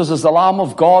Lord Jesus as the Lamb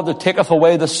of God that taketh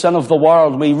away the sin of the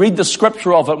world. We read the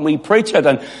scripture of it and we preach it,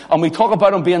 and we talk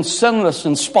about him being sinless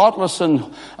and spotless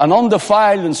and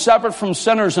undefiled and separate from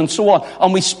sinners and so on.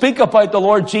 And we speak about the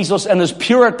Lord Jesus in his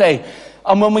purity.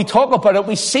 And when we talk about it,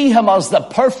 we see him as the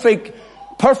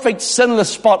perfect, sinless,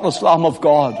 spotless Lamb of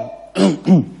God.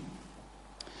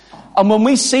 And when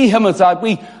we see him as that,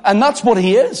 and that's what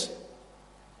he is.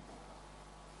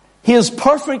 He is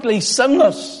perfectly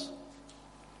sinless,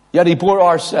 yet he bore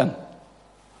our sin.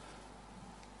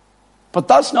 But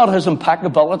that's not his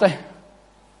impeccability.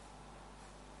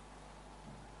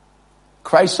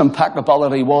 Christ's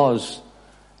impeccability was,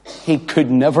 he could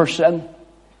never sin.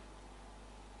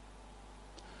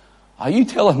 Are you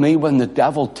telling me when the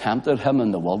devil tempted him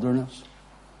in the wilderness,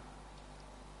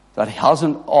 that he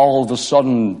hasn't all of a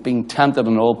sudden been tempted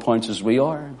in all points as we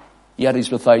are, yet he's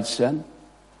without sin?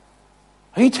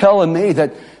 Are you telling me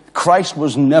that Christ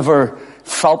was never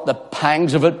felt the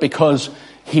pangs of it because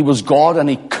he was God and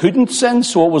he couldn't sin,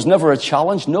 so it was never a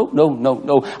challenge?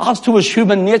 No. As to his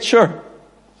human nature,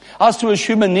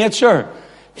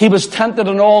 he was tempted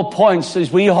in all points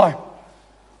as we are.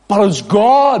 But as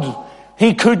God,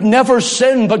 he could never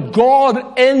sin, but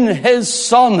God in his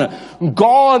Son,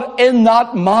 God in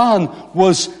that man,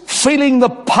 was feeling the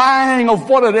pang of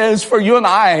what it is for you and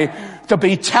I to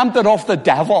be tempted of the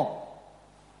devil.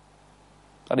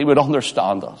 That he would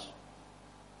understand us.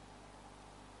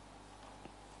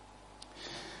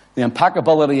 The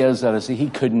impeccability is that he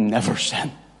could never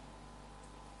sin.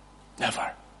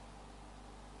 Never.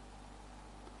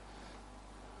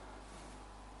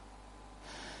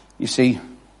 You see,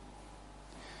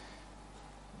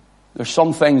 there's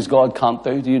some things God can't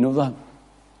do. Do you know that?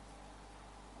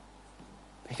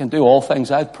 He can do all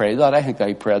things. I've prayed that. I think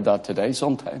I prayed that today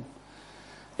sometime.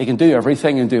 He can do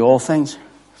everything and do all things.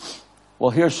 Well,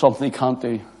 here's something he can't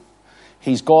do.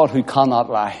 He's God who cannot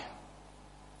lie.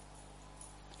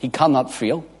 He cannot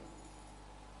fail.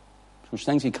 There's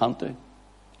things he can't do.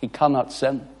 He cannot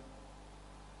sin.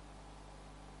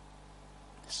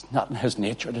 It's not in his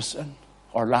nature to sin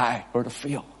or lie or to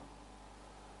fail.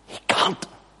 He can't.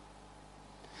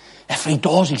 If he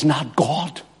does, he's not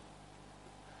God.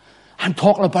 I'm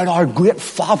talking about our great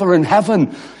Father in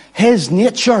heaven. His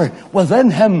nature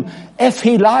within him. If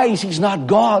he lies, he's not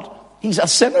God. He's a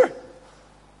sinner.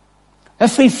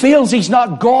 If he fails, he's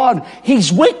not God.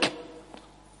 He's weak.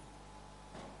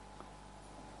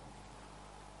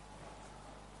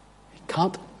 He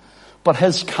can't. But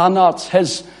his cannots,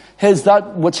 his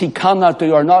that which he cannot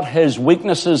do are not his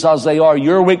weaknesses as they are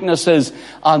your weaknesses,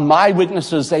 and my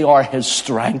weaknesses, they are his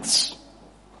strengths.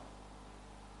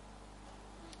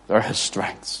 They're his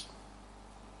strengths.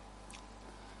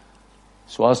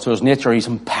 So as to his nature, he's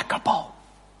impeccable.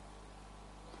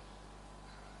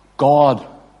 God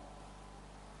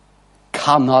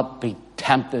cannot be tempted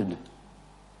tempted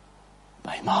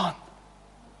by man.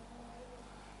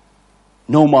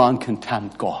 No man can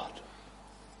tempt God.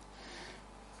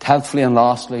 Tenthly and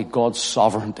lastly, God's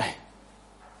sovereignty.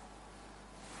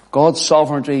 God's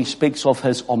sovereignty speaks of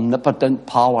his omnipotent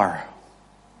power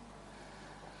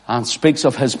and speaks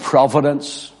of his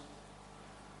providence,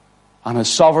 and his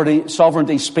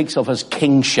sovereignty speaks of his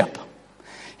kingship.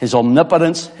 His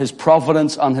omnipotence, his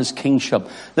providence, and his kingship.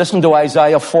 Listen to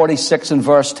Isaiah 46 and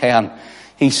verse 10.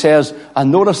 He says,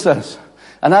 and notice this,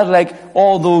 and I'd like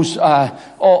all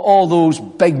those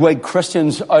bigwig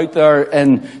Christians out there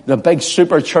in the big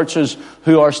super churches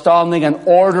who are standing and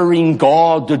ordering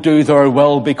God to do their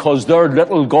will because they're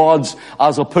little gods,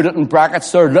 as I'll put it in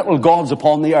brackets, they're little gods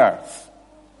upon the earth.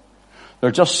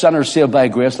 They're just sinners saved by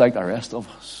grace like the rest of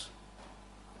us.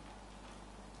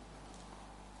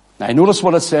 Now notice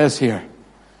what it says here.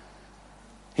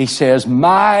 He says,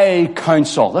 my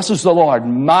counsel, this is the Lord,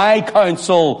 my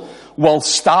counsel will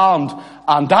stand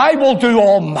and I will do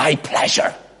all my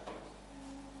pleasure.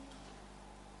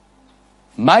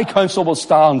 My counsel will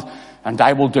stand and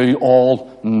I will do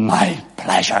all my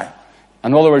pleasure.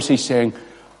 In other words, he's saying,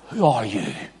 who are you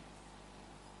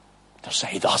to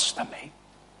say thus to me?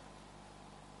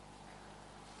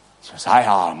 He says, I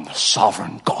am the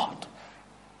sovereign God.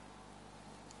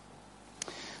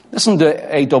 Listen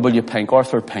to A.W. Pink,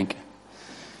 Arthur Pink.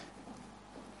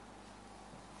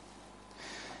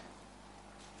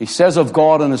 He says of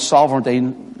God and his sovereignty,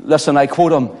 listen, I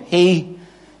quote him, he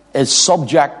is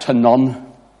subject to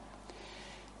none,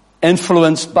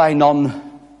 influenced by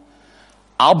none,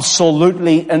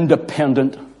 absolutely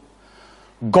independent.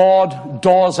 God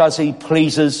does as he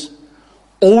pleases,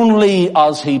 only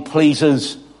as he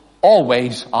pleases,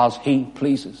 always as he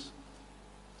pleases.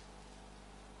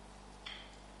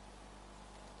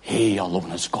 He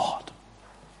alone is God.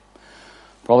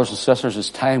 Brothers and sisters, it's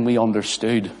time we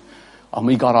understood and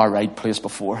we got our right place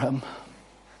before him.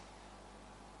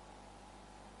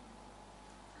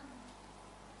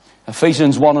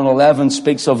 Ephesians 1 and 11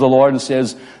 speaks of the Lord and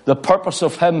says, the purpose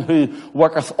of him who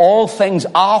worketh all things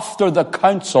after the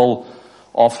counsel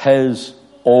of his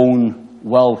own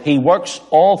will. He works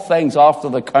all things after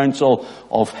the counsel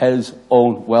of his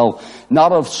own will.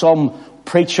 Not of some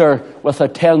preacher with a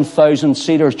 10,000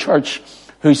 seater church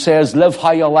who says, live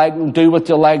how you like and do what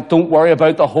you like. Don't worry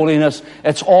about the holiness.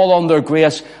 It's all under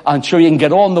grace. And sure, you can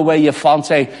get on the way you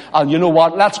fancy. And you know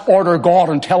what? Let's order God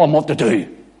and tell him what to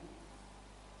do.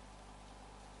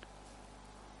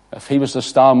 If he was to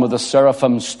stand where the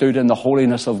seraphim stood in the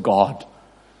holiness of God,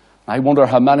 I wonder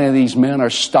how many of these men are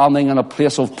standing in a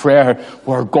place of prayer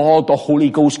where God, the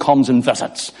Holy Ghost, comes and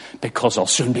visits, because they'll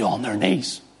soon be on their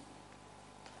knees.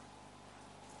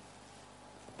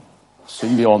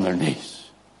 Soon be on their knees.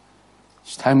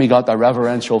 It's time we got the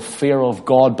reverential fear of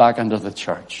God back into the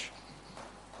church.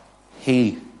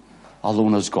 He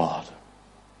alone is God.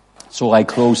 So I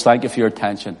close. Thank you for your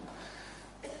attention.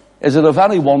 Is it of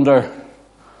any wonder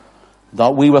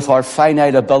that we, with our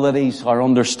finite abilities, our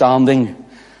understanding,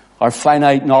 our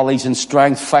finite knowledge and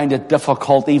strength, find it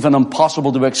difficult, even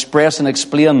impossible, to express and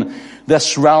explain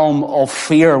this realm of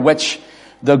fear which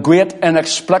the great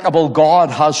inexplicable God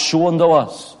has shown to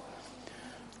us,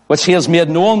 which he has made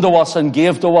known to us and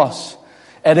gave to us?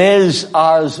 It is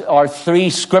as our three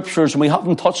scriptures, and we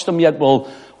haven't touched them yet,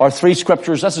 our three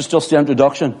scriptures, this is just the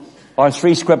introduction, our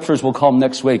three scriptures will come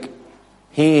next week.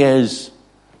 He is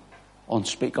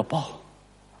unspeakable.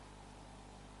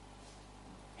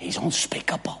 He's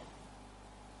unspeakable.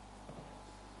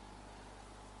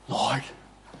 Lord,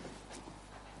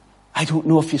 I don't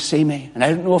know if you see me, and I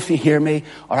don't know if you hear me,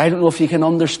 or I don't know if you can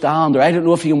understand, or I don't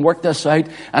know if you can work this out,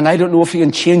 and I don't know if you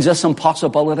can change this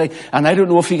impossibility, and I don't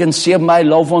know if you can save my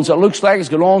loved ones. It looks like it's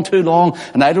gone on too long,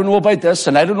 and I don't know about this,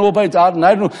 and I don't know about that, and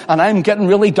I don't know, and I'm getting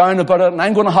really down about it, and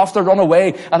I'm going to have to run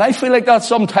away, and I feel like that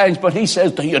sometimes. But he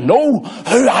says, do you know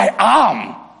who I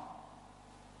am?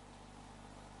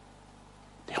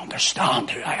 Do you understand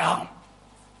who I am?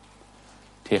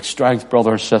 Take strength,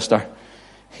 brother or sister.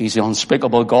 He's the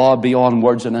unspeakable God, beyond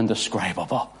words and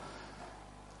indescribable.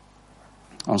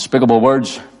 Unspeakable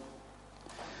words,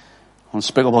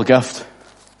 unspeakable gift,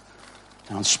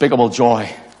 unspeakable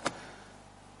joy.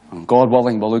 And God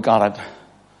willing, we'll look at it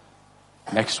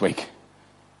next week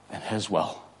in his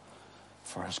will,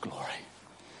 for his glory.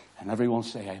 And everyone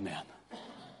say amen.